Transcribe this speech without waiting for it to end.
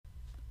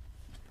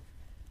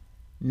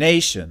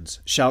Nations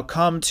shall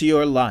come to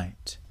your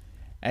light,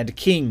 and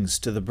kings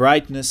to the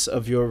brightness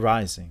of your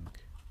rising.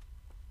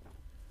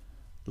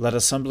 Let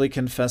us humbly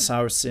confess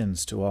our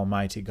sins to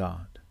Almighty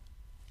God.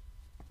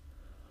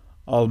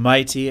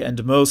 Almighty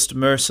and most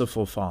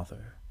merciful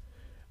Father,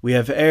 we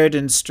have erred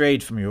and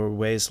strayed from your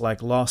ways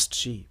like lost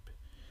sheep.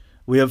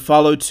 We have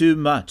followed too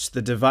much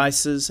the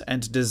devices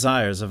and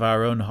desires of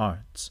our own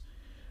hearts.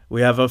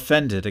 We have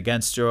offended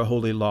against your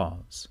holy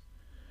laws.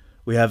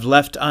 We have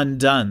left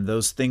undone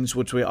those things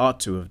which we ought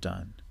to have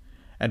done,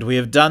 and we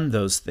have done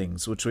those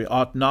things which we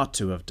ought not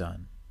to have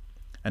done.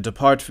 And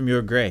apart from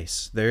your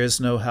grace, there is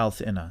no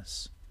health in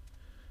us.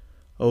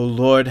 O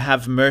Lord,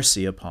 have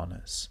mercy upon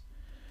us.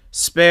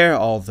 Spare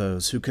all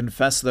those who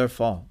confess their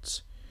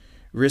faults.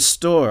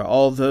 Restore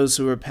all those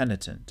who are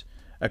penitent,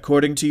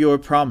 according to your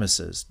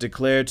promises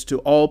declared to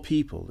all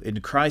people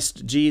in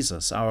Christ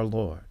Jesus our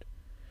Lord.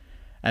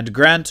 And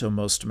grant, O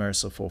most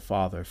merciful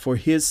Father, for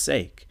his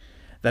sake,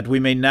 that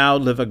we may now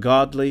live a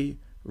godly,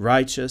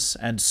 righteous,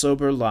 and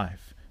sober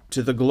life,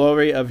 to the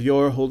glory of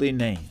your holy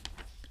name.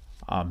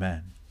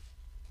 Amen.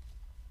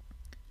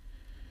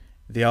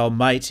 The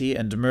Almighty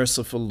and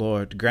merciful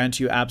Lord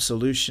grant you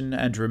absolution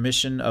and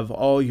remission of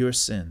all your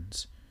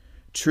sins,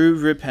 true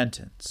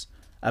repentance,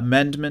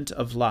 amendment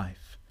of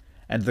life,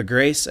 and the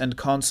grace and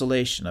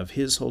consolation of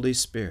his Holy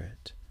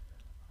Spirit.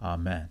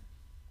 Amen.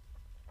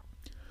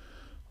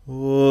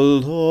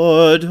 O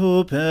Lord,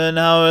 open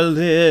our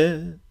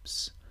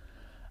lips,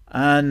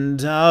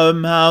 and our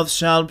mouth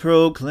shall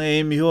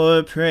proclaim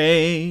your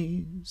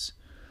praise.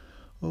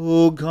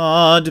 O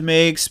God,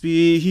 make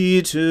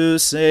speed to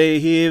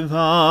save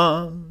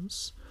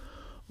us.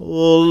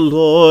 O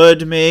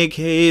Lord, make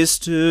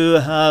haste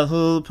to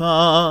help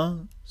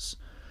us.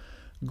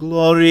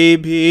 Glory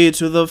be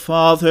to the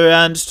Father,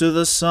 and to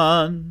the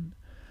Son,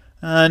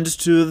 and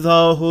to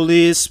the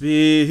Holy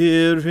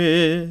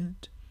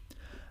Spirit,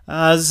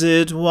 as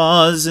it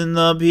was in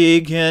the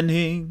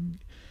beginning,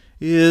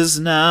 is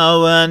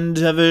now, and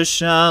ever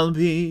shall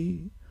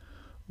be,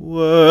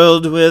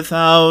 world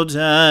without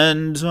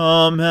end.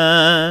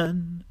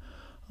 Amen.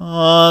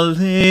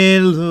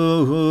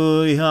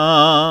 Alleluia.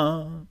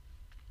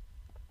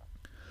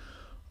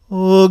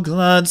 O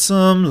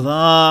gladsome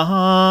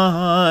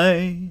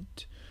light,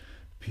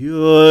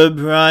 pure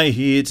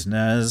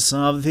brightness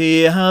of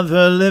the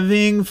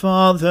ever-living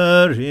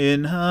Father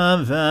in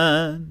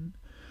heaven,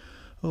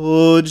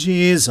 O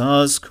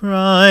Jesus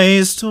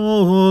Christ,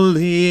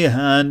 holy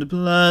and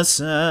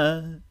blessed,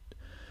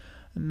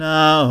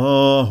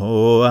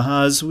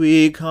 now as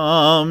we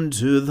come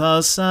to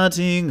the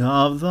setting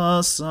of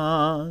the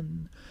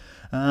sun,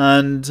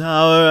 and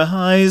our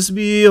eyes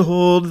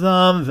behold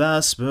the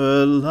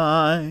vesper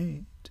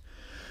light,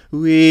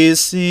 we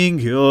sing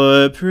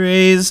your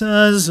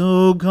praises,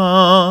 O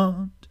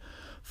God,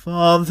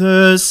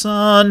 Father,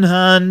 Son,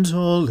 and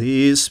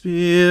Holy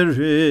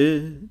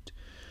Spirit.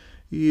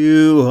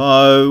 You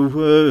are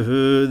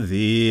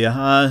worthy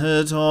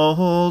at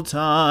all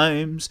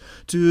times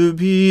to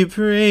be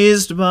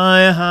praised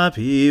by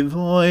happy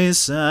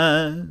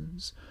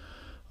voices.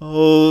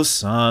 O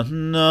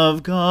Son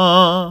of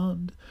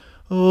God,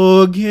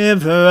 O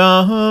Giver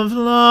of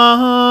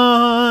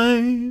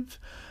life,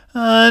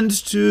 and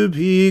to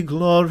be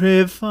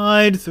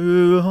glorified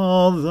through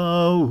all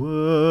the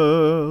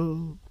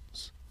world.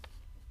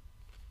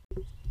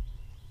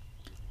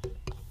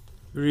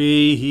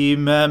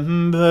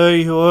 Remember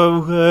your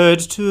word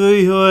to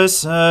your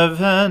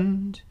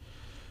servant,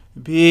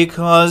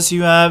 because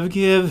you have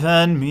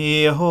given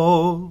me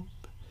hope.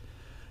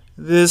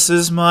 This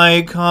is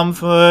my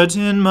comfort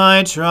in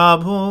my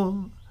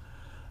trouble,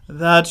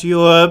 that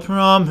your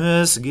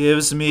promise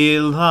gives me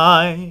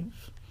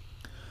life.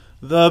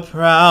 The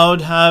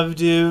proud have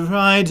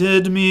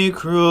derided me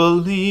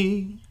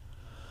cruelly,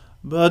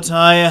 but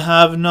I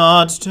have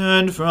not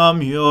turned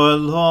from your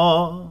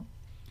law.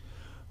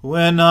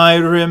 When I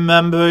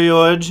remember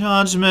your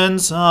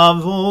judgments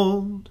of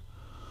old,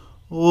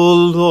 O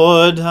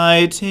Lord,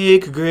 I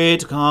take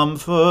great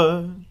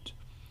comfort.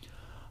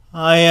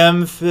 I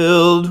am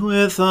filled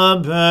with a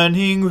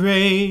burning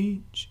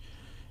rage,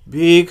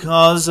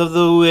 because of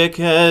the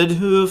wicked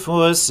who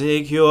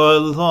forsake your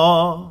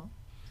law.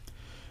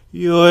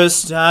 Your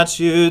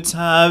statutes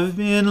have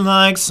been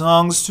like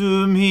songs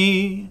to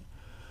me,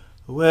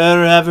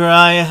 wherever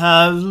I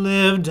have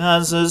lived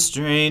as a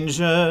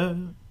stranger.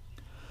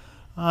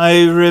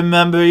 I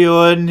remember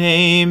your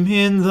name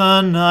in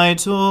the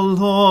night, O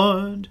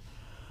Lord,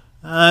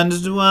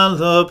 and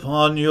dwell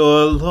upon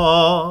your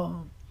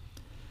law.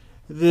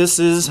 This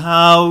is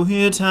how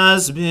it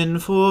has been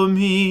for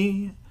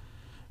me,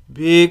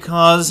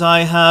 because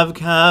I have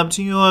kept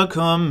your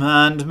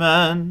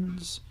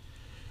commandments.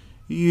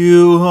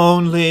 You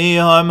only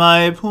are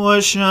my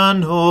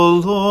portion, O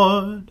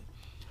Lord.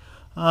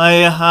 I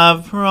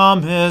have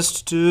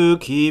promised to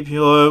keep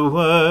your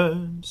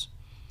words.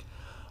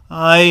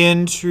 I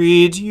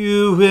entreat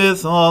you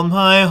with all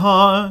my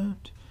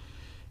heart.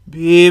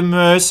 Be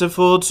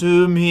merciful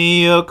to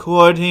me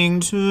according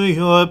to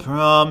your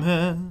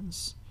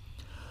promise.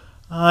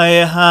 I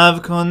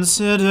have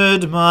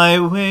considered my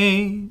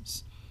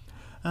ways,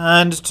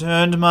 and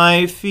turned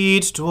my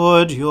feet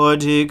toward your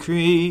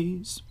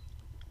decrees.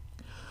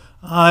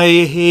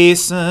 I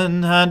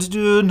hasten and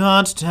do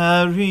not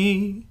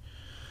tarry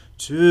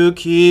to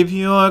keep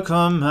your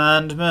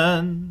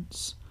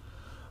commandments.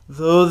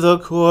 Though the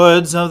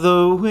cords of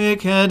the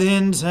wicked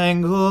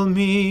entangle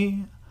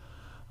me,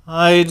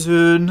 I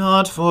do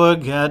not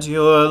forget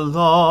your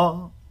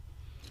law.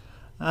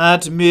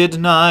 At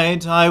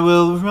midnight I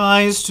will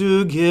rise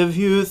to give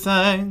you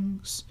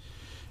thanks,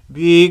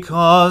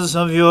 because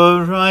of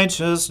your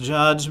righteous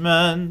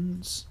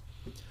judgments.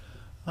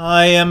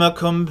 I am a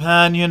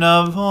companion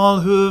of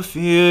all who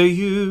fear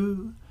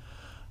you,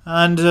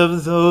 and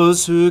of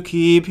those who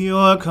keep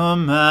your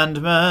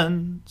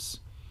commandments.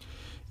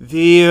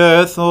 The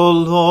earth, O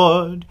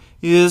Lord,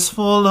 is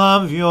full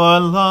of your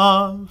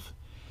love.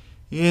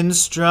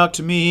 Instruct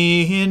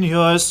me in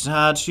your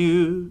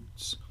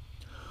statutes.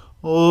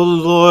 O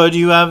Lord,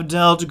 you have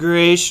dealt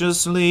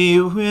graciously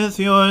with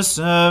your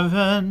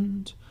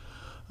servant,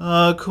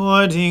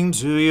 according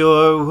to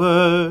your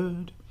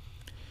word.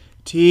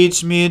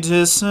 Teach me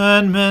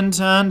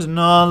discernment and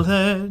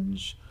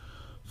knowledge,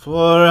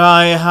 for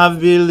I have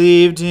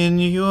believed in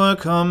your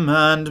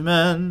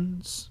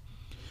commandments.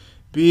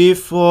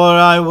 Before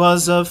I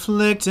was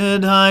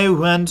afflicted, I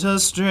went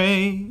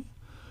astray,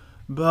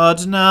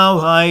 but now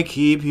I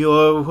keep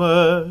your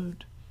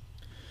word.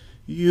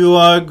 You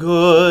are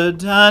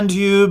good, and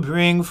you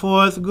bring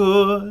forth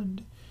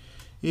good.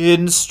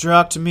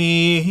 Instruct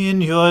me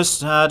in your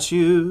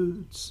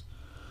statutes.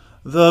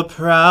 The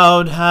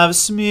proud have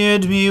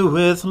smeared me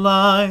with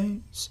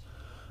lies,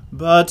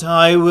 but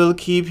I will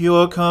keep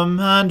your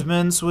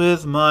commandments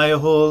with my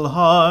whole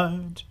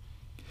heart.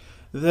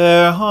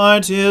 Their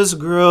heart is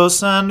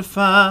gross and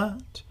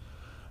fat,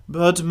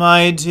 but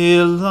my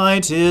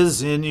delight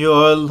is in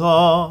your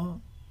law.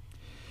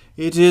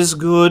 It is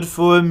good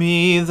for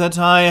me that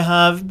I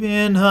have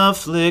been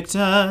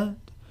afflicted,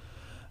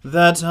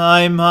 that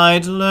I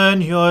might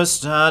learn your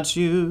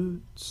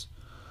statutes.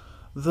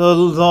 The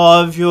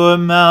law of your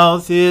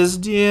mouth is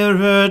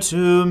dearer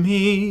to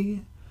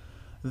me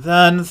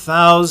than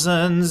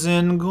thousands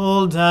in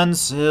gold and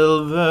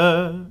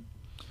silver.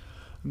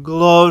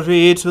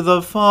 Glory to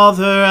the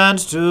Father, and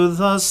to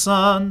the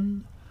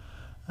Son,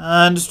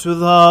 and to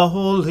the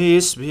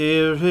Holy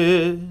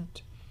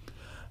Spirit,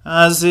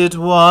 as it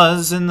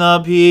was in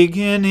the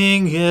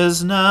beginning,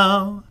 is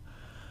now,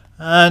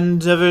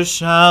 and ever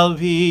shall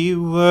be,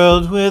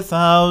 world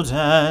without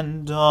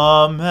end.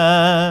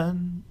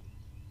 Amen.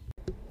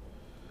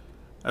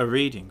 A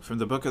reading from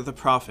the book of the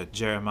prophet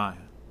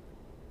Jeremiah.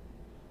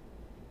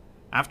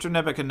 After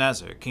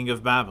Nebuchadnezzar, king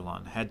of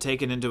Babylon, had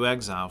taken into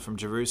exile from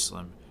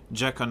Jerusalem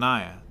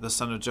Jeconiah, the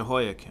son of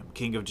Jehoiakim,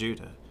 king of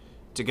Judah,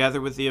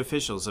 together with the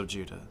officials of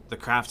Judah, the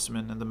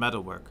craftsmen and the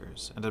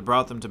metalworkers, and had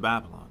brought them to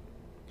Babylon,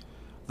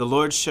 the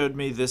Lord showed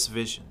me this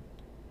vision.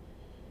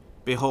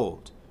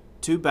 Behold,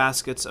 2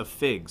 baskets of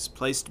figs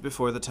placed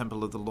before the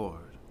temple of the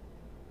Lord.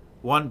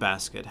 One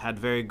basket had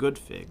very good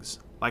figs,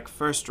 like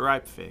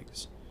first-ripe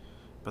figs,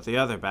 but the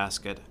other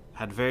basket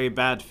had very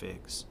bad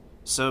figs,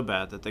 so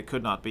bad that they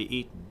could not be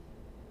eaten.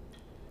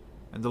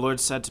 And the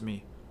Lord said to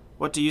me,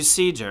 What do you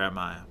see,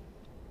 Jeremiah?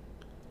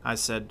 I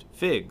said,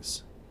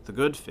 Figs, the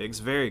good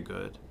figs very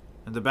good,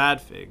 and the bad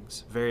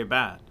figs very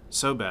bad,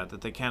 so bad that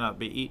they cannot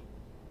be eaten.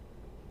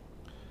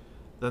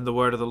 Then the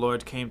word of the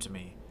Lord came to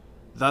me,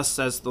 Thus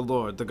says the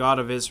Lord, the God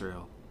of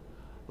Israel,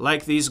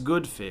 Like these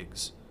good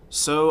figs,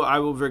 so I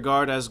will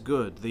regard as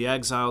good the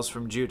exiles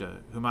from Judah,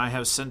 whom I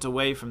have sent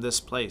away from this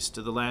place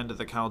to the land of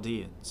the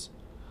Chaldeans.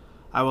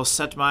 I will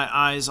set my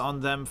eyes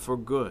on them for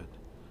good,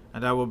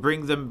 and I will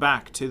bring them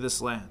back to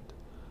this land.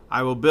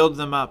 I will build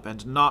them up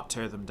and not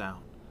tear them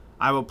down.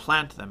 I will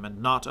plant them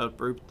and not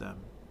uproot them.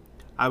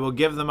 I will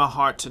give them a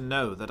heart to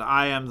know that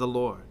I am the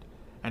Lord,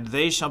 and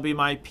they shall be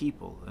my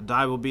people, and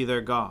I will be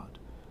their God,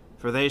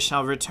 for they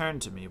shall return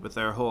to me with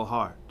their whole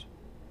heart.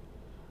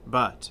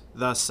 But,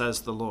 thus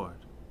says the Lord,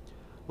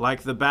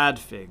 like the bad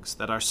figs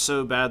that are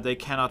so bad they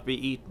cannot be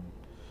eaten,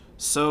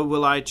 so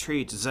will I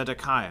treat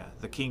Zedekiah,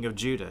 the king of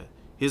Judah,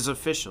 his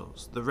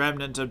officials, the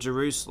remnant of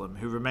Jerusalem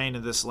who remain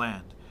in this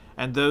land,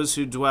 and those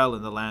who dwell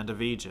in the land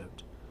of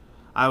Egypt.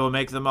 I will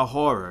make them a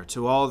horror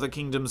to all the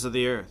kingdoms of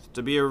the earth,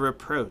 to be a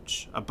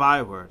reproach, a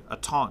byword, a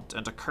taunt,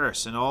 and a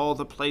curse in all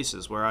the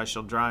places where I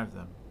shall drive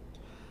them.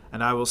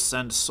 And I will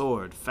send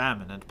sword,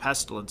 famine, and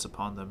pestilence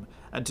upon them,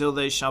 until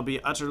they shall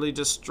be utterly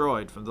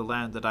destroyed from the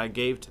land that I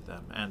gave to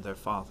them and their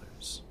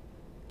fathers.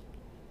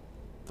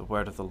 The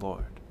word of the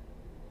Lord.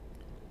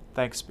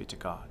 Thanks be to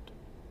God.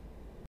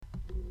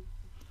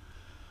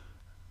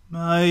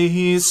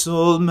 My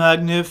soul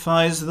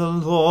magnifies the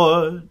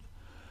Lord.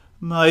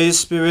 My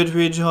spirit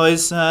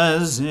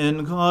rejoices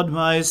in God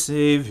my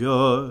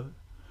Saviour,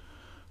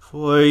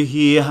 for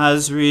he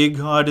has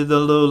regarded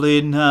the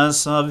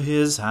lowliness of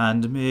his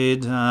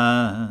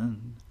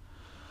handmaiden.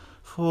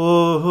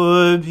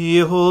 For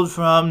behold,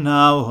 from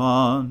now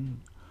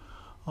on,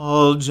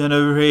 all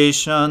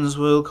generations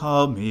will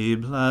call me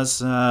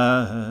blessed.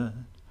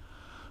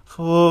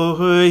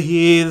 For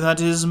he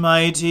that is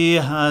mighty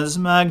has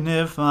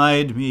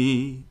magnified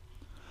me,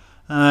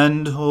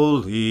 and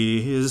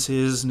holy is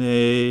his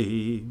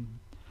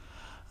name.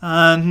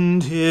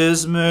 And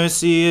his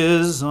mercy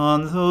is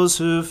on those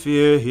who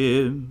fear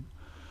him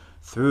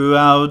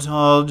throughout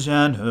all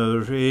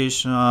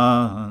generations.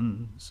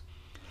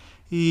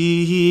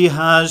 He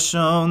has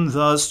shown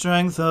the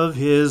strength of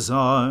his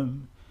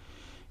arm.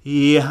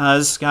 He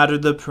has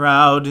scattered the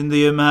proud in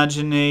the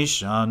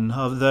imagination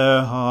of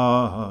their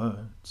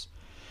hearts.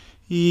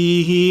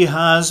 He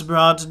has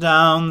brought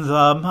down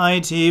the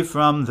mighty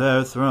from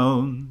their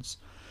thrones,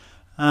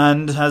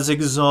 and has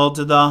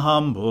exalted the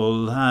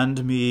humble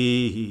and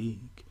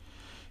meek.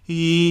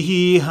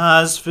 He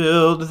has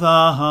filled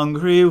the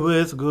hungry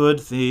with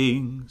good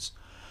things,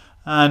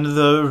 and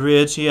the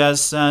rich he has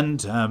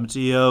sent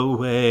empty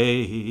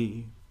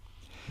away.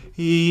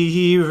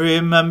 He,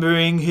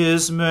 remembering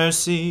his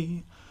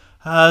mercy,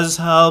 has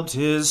helped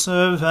his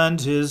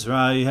servant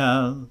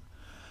Israel,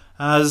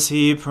 as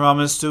he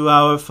promised to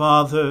our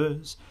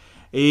fathers,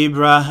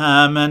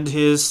 Abraham and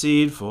his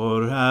seed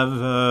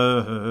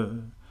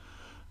forever.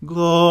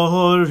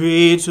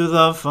 Glory to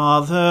the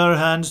Father,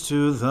 and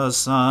to the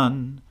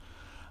Son,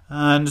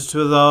 and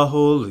to the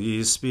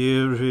Holy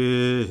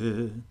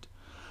Spirit,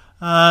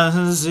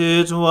 as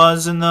it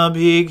was in the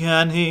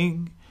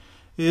beginning,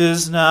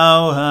 is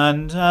now,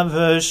 and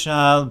ever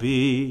shall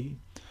be,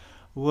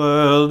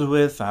 world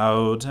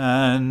without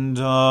end.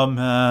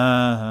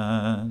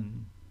 Amen.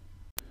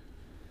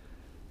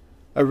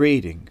 A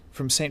reading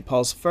from St.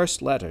 Paul's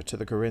first letter to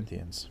the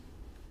Corinthians.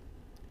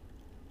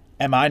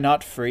 Am I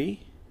not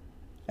free?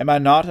 Am I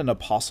not an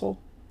apostle?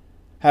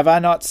 Have I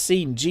not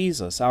seen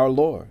Jesus our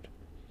Lord?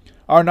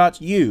 Are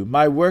not you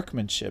my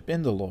workmanship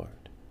in the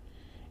Lord?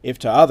 If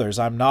to others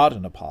I'm not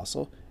an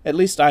apostle, at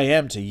least I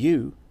am to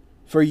you,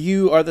 for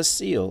you are the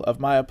seal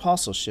of my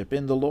apostleship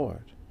in the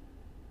Lord.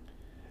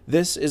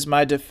 This is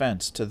my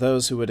defense to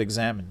those who would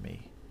examine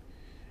me.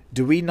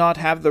 Do we not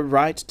have the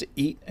right to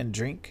eat and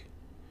drink?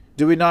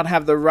 Do we not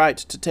have the right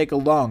to take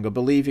along a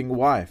believing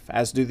wife,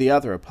 as do the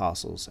other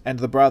apostles, and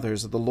the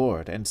brothers of the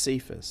Lord, and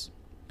Cephas?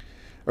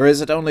 Or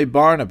is it only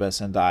Barnabas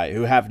and I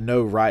who have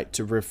no right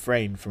to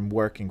refrain from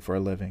working for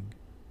a living?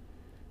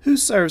 Who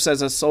serves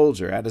as a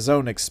soldier at his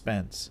own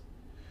expense?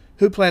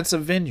 Who plants a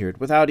vineyard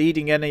without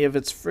eating any of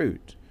its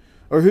fruit?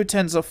 Or who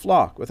tends a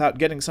flock without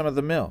getting some of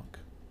the milk?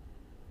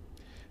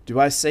 Do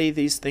I say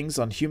these things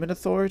on human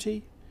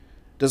authority?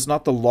 Does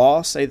not the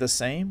law say the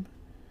same?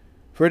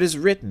 For it is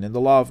written in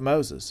the law of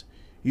Moses,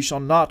 You shall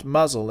not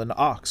muzzle an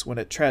ox when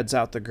it treads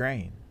out the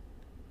grain.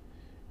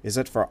 Is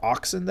it for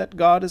oxen that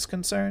God is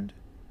concerned?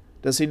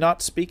 Does he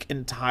not speak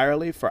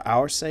entirely for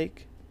our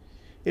sake?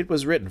 It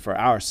was written for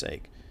our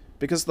sake,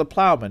 because the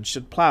plowman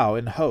should plow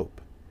in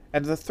hope,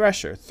 and the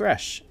thresher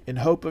thresh in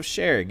hope of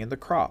sharing in the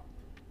crop.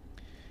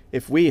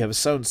 If we have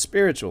sown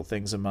spiritual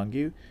things among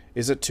you,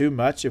 is it too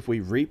much if we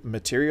reap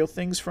material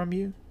things from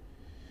you?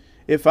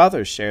 If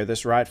others share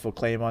this rightful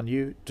claim on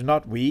you, do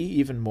not we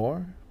even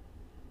more?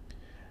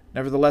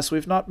 Nevertheless,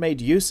 we've not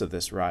made use of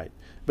this right,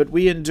 but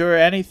we endure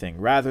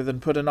anything rather than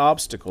put an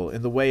obstacle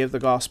in the way of the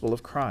gospel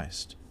of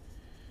Christ.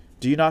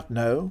 Do you not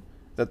know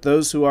that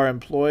those who are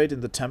employed in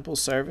the temple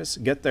service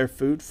get their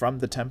food from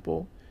the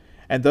temple,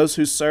 and those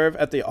who serve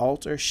at the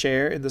altar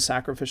share in the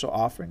sacrificial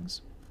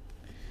offerings?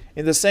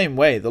 In the same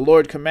way, the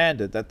Lord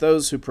commanded that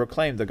those who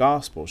proclaim the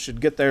gospel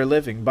should get their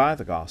living by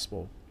the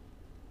gospel.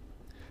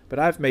 But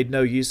I've made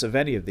no use of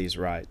any of these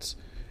rights,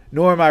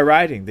 nor am I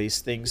writing these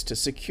things to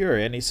secure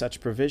any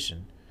such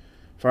provision,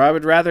 for I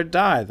would rather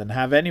die than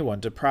have anyone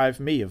deprive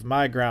me of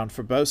my ground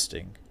for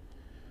boasting.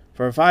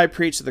 For if I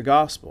preach the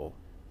gospel,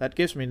 that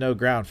gives me no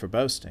ground for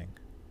boasting.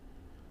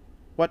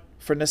 What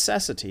for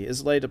necessity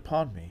is laid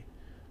upon me?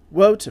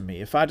 Woe to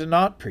me if I do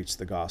not preach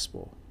the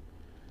gospel!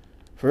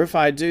 For if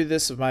I do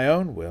this of my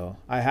own will,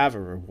 I have a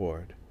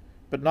reward,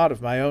 but not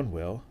of my own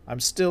will. I'm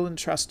still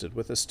entrusted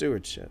with a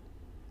stewardship.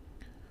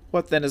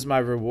 What then is my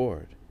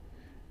reward?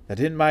 That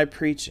in my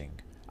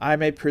preaching I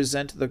may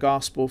present the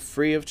gospel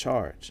free of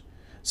charge,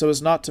 so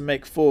as not to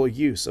make full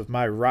use of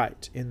my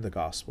right in the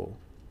gospel.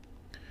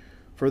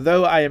 For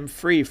though I am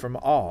free from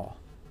all,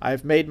 I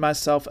have made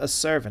myself a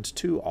servant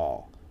to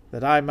all,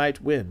 that I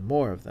might win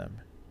more of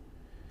them.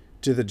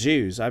 To the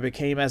Jews I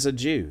became as a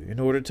Jew, in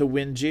order to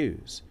win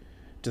Jews.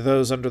 To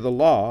those under the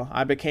law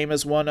I became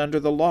as one under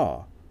the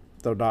law,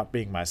 though not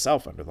being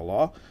myself under the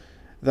law,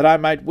 that I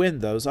might win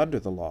those under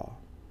the law.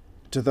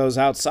 To those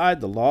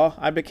outside the law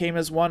I became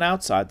as one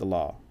outside the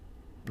law,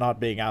 not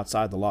being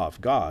outside the law of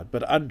God,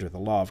 but under the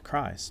law of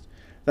Christ,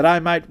 that I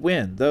might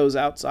win those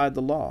outside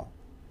the law.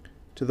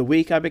 To the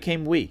weak I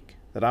became weak,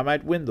 that I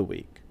might win the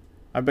weak.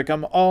 I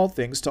become all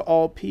things to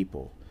all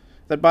people,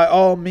 that by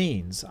all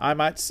means I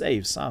might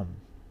save some.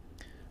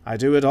 I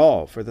do it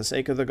all for the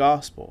sake of the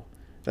gospel,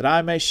 that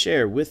I may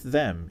share with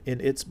them in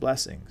its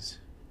blessings.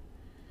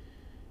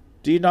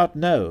 Do you not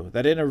know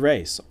that in a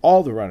race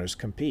all the runners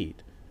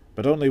compete,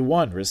 but only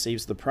one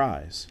receives the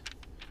prize?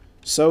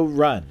 So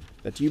run,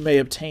 that you may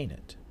obtain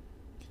it.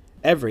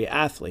 Every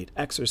athlete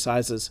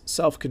exercises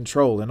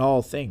self-control in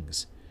all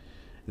things.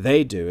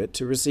 They do it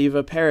to receive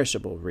a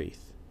perishable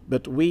wreath,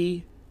 but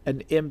we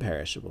an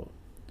imperishable.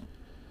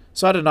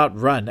 So I do not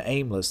run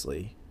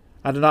aimlessly.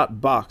 I do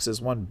not box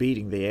as one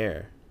beating the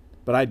air,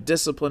 but I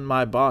discipline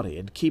my body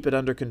and keep it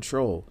under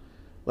control,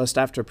 lest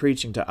after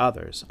preaching to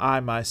others, I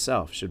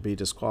myself should be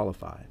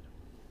disqualified.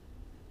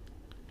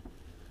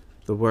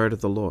 The word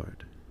of the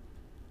Lord.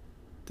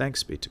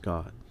 Thanks be to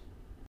God.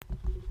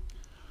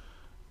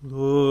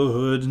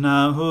 Lord,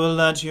 now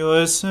let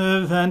your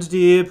servant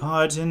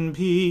depart in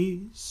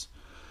peace,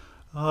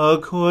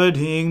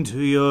 according to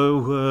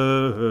your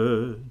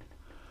word.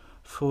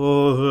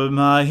 For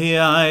my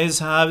eyes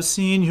have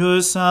seen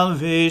your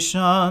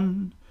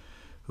salvation,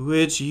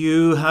 which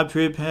you have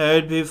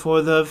prepared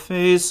before the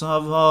face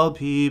of all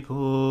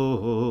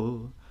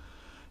people,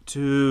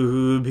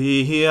 to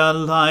be a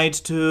light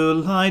to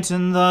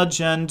lighten the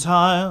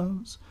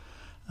Gentiles,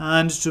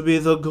 and to be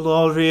the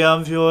glory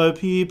of your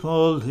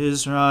people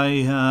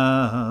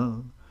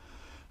Israel.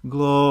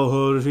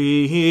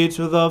 Glory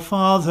to the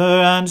Father,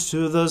 and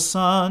to the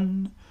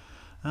Son,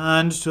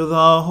 and to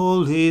the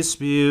Holy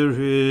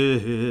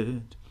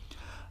Spirit,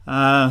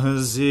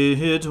 as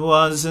it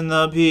was in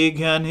the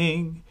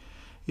beginning,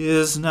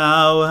 is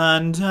now,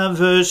 and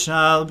ever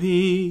shall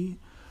be,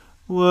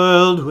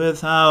 world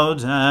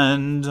without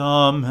end.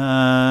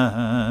 Amen.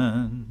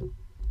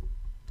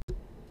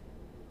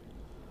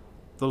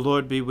 The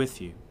Lord be with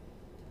you.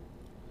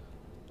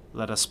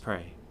 Let us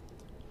pray.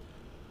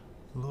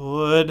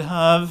 Lord,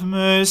 have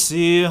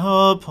mercy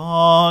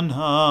upon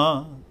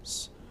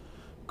us.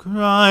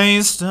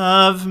 Christ,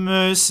 have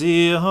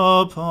mercy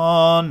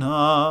upon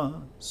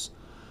us.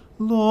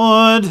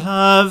 Lord,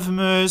 have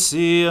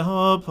mercy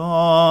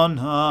upon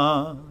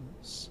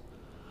us.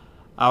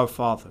 Our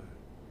Father,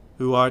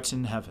 who art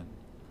in heaven,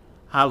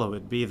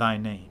 hallowed be thy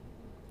name.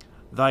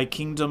 Thy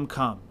kingdom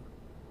come,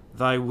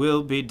 thy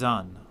will be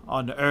done,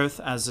 on earth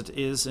as it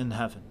is in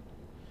heaven.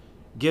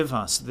 Give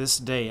us this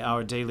day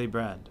our daily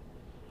bread,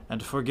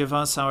 and forgive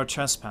us our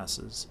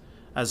trespasses,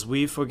 as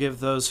we forgive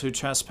those who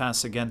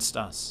trespass against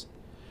us.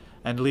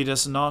 And lead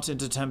us not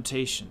into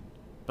temptation,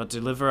 but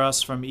deliver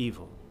us from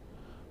evil.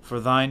 For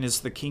thine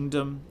is the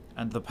kingdom,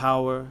 and the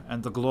power,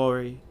 and the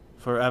glory,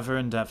 forever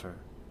and ever.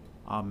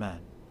 Amen.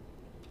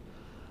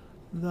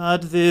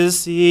 That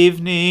this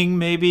evening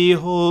may be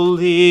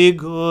holy,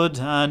 good,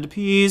 and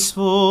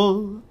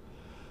peaceful,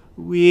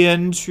 we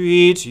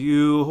entreat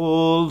you,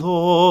 O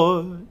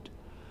Lord,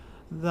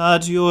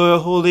 that your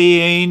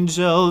holy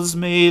angels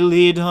may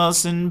lead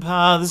us in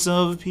paths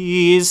of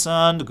peace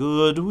and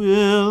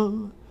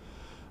goodwill.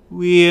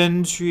 We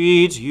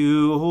entreat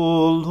you,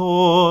 O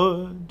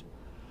Lord,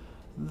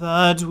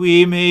 that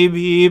we may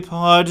be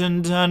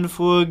pardoned and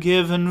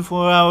forgiven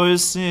for our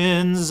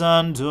sins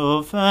and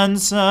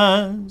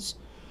offenses.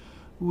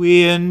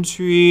 We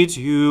entreat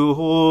you,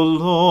 O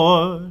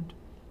Lord,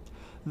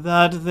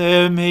 that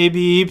there may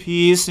be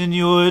peace in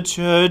your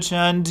church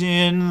and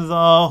in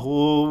the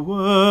whole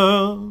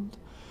world.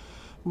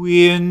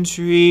 We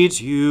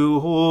entreat you,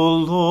 O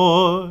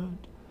Lord,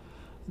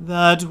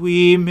 that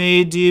we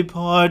may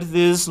depart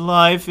this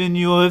life in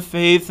your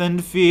faith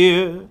and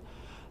fear,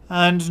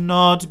 and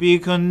not be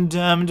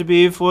condemned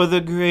before the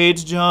great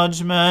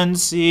judgment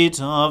seat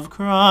of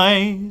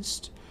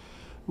Christ.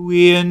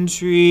 We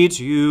entreat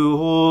you,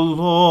 O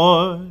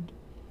Lord,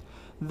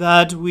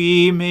 that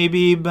we may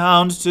be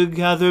bound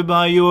together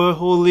by your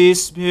Holy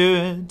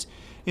Spirit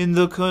in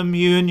the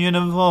communion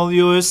of all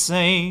your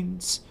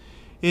saints,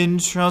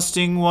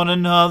 entrusting one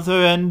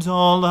another and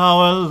all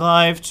our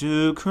life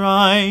to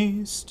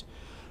Christ.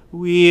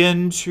 We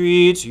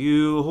entreat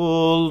you,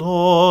 O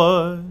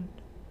Lord.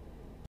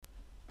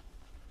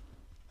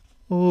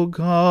 O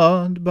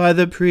God, by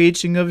the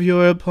preaching of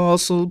your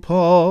apostle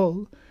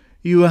Paul,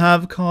 you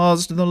have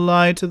caused the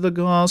light of the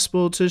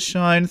gospel to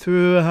shine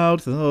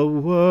throughout the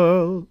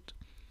world.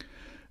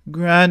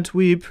 Grant,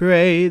 we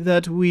pray,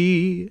 that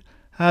we,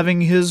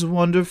 having his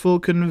wonderful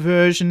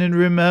conversion in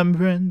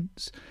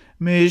remembrance,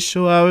 may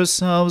show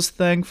ourselves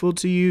thankful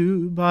to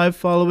you by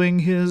following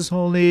his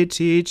holy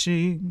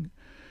teaching.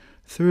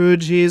 Through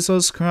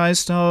Jesus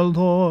Christ our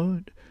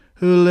Lord,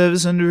 who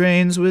lives and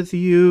reigns with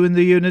you in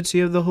the unity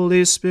of the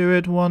Holy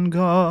Spirit, one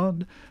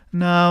God,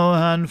 now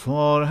and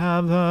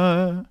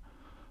forever.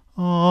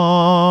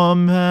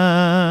 Amen.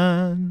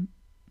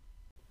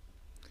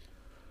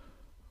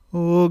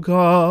 O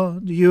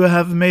God, you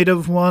have made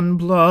of one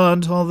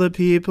blood all the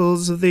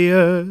peoples of the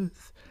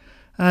earth,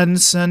 and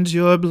sent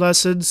your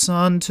blessed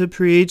Son to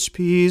preach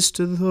peace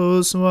to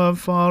those who are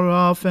far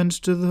off and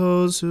to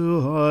those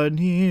who are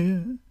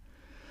near.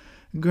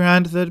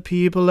 Grant that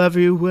people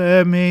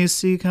everywhere may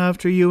seek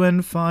after you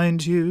and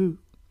find you.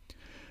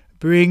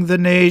 Bring the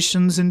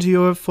nations into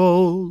your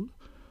fold.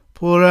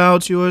 Pour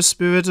out your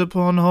Spirit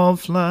upon all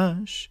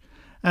flesh,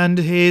 and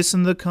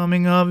hasten the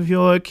coming of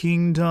your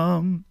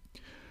kingdom.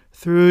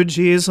 Through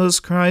Jesus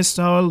Christ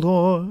our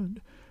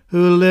Lord,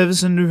 who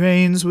lives and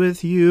reigns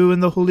with you in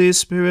the Holy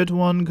Spirit,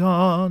 one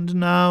God,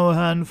 now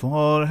and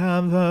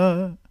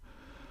forever.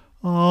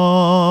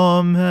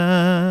 Amen.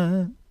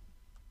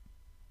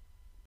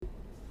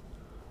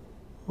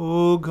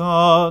 O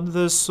God,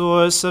 the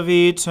source of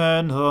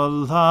eternal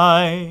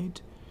light,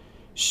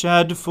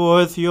 shed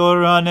forth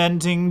your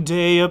unending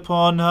day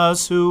upon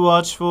us who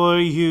watch for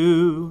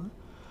you,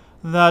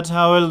 that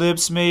our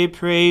lips may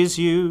praise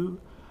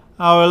you,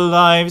 our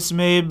lives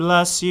may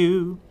bless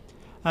you,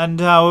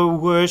 and our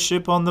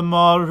worship on the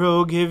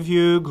morrow give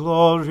you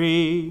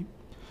glory.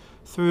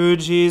 Through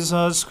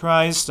Jesus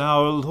Christ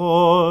our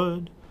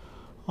Lord.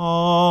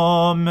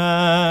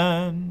 Amen.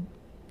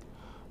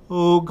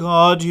 O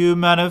God, you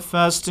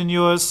manifest in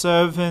your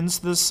servants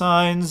the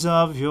signs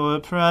of your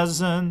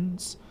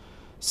presence.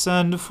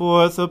 Send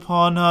forth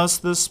upon us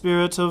the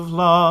Spirit of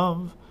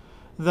love,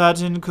 that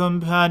in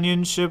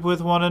companionship with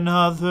one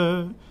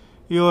another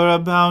your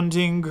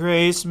abounding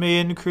grace may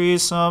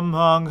increase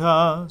among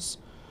us.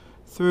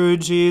 Through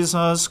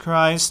Jesus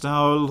Christ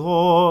our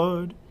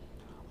Lord.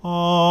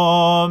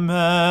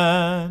 Amen.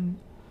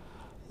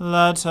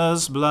 Let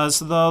us bless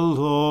the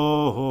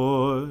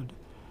Lord.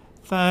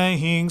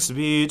 Thanks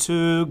be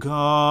to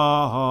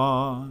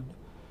God.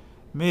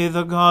 May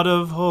the God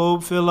of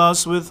hope fill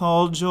us with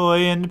all joy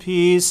and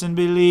peace in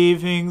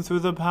believing through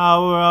the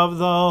power of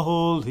the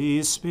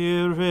Holy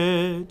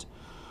Spirit.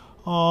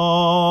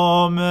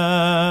 Amen.